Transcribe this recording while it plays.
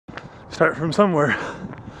Start from somewhere.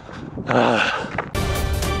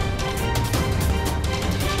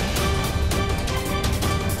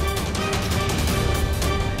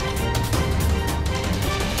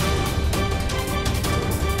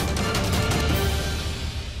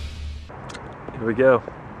 Here we go.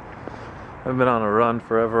 I've been on a run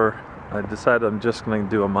forever. I decided I'm just going to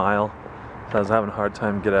do a mile. So I was having a hard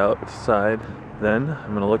time get outside. Then I'm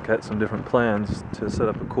going to look at some different plans to set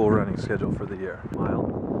up a cool running schedule for the year. Mile.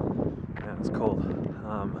 And it's cold.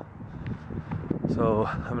 So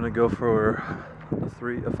I'm going to go for a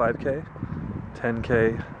 5K,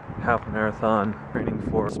 10K, half marathon, training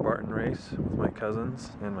for a Spartan race with my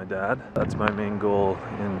cousins and my dad. That's my main goal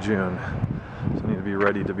in June. So I need to be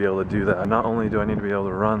ready to be able to do that. Not only do I need to be able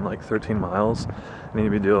to run like 13 miles, I need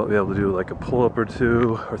to be able to do like a pull-up or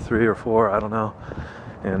 2 or 3 or 4, I don't know,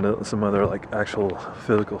 and some other like actual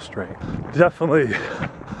physical strength. Definitely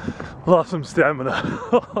lost some stamina.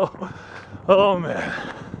 Oh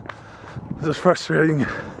man, this is frustrating,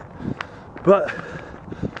 but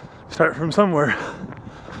start from somewhere.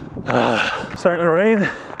 Starting to rain.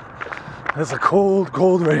 It's a cold,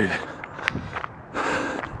 cold rain.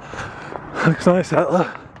 Looks nice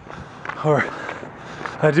out, or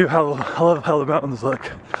I love how the mountains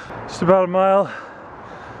look. Just about a mile,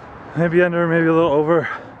 maybe under, maybe a little over.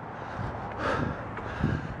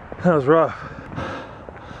 That was rough.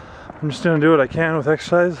 I'm just gonna do what I can with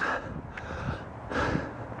exercise.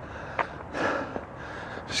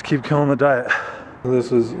 Just keep killing the diet.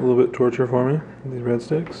 This is a little bit torture for me, these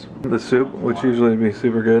breadsticks. The soup, which usually would be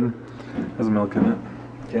super good, has milk in it.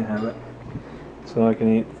 Can't have it. So I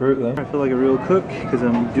can eat fruit though. I feel like a real cook because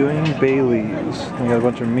I'm doing bay leaves. I got a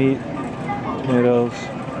bunch of meat, tomatoes.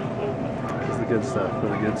 This is the good stuff for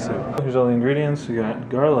the good soup. Here's all the ingredients. We got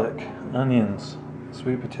garlic, onions,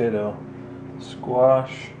 sweet potato,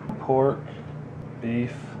 squash, pork,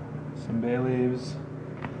 beef, some bay leaves,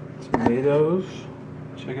 tomatoes,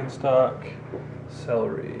 chicken stock,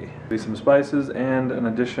 celery. Some spices, and an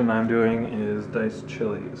addition I'm doing is diced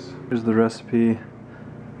chilies. Here's the recipe.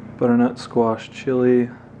 Butternut squash chili.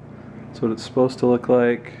 That's what it's supposed to look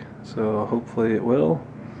like, so hopefully it will.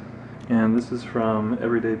 And this is from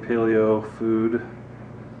Everyday Paleo Food,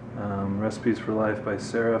 Recipes for Life by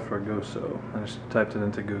Sarah Fragoso. I just typed it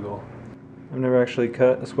into Google. I've never actually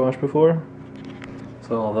cut a squash before,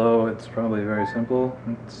 so although it's probably very simple,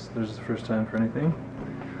 there's the first time for anything.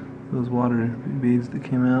 Those water beads that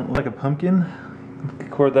came out like a pumpkin.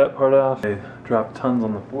 Cord that part off. I dropped tons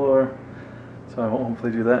on the floor, so I won't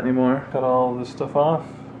hopefully do that anymore. Cut all this stuff off.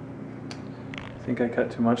 I think I cut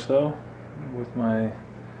too much though, with my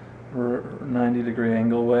 90-degree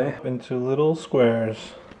angle way. Into little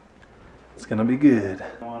squares. It's gonna be good.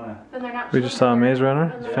 We just saw a Maze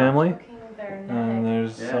Runner, family, and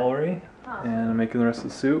there's celery, and I'm making the rest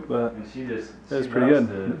of the soup, but it was pretty good.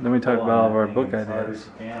 Then we talked about all of our book ideas.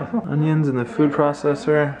 Onions in the food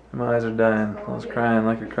processor. My eyes are dying. I was crying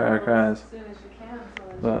like a crier cries.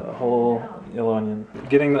 But a whole yellow onion.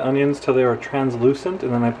 Getting the onions till they were translucent,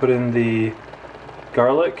 and then I put in the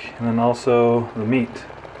garlic and then also the meat.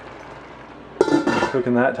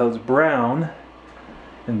 Cooking that till it's brown,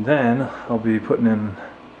 and then I'll be putting in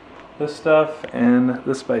this stuff and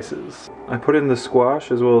the spices. I put in the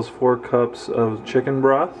squash as well as 4 cups of chicken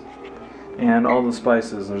broth and all the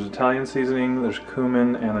spices. There's Italian seasoning, there's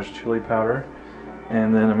cumin, and there's chili powder.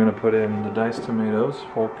 And then I'm going to put in the diced tomatoes,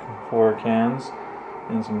 4 cans,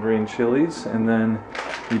 and some green chilies, and then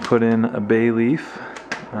you put in a bay leaf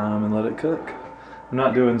and let it cook. I'm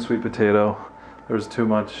not doing sweet potato. There was too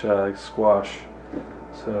much squash,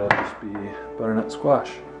 so it'll just be butternut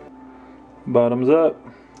squash. Bottoms up.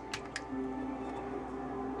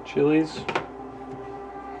 Chilies.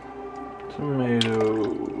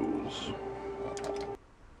 Tomatoes.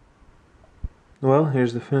 Well,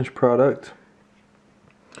 here's the finished product.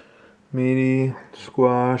 Meaty,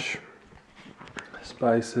 squash,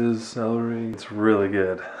 spices, celery. It's really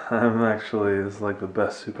good. This is like the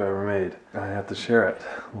best soup I ever made. I have to share it,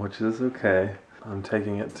 which is okay. I'm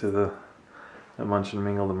taking it to the Munch and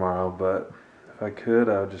Mingle tomorrow, but if I could,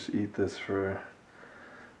 I would just eat this for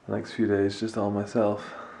the next few days, just all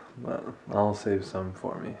myself. But I'll save some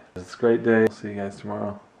for me. It's a great day. I'll see you guys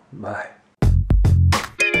tomorrow. Bye.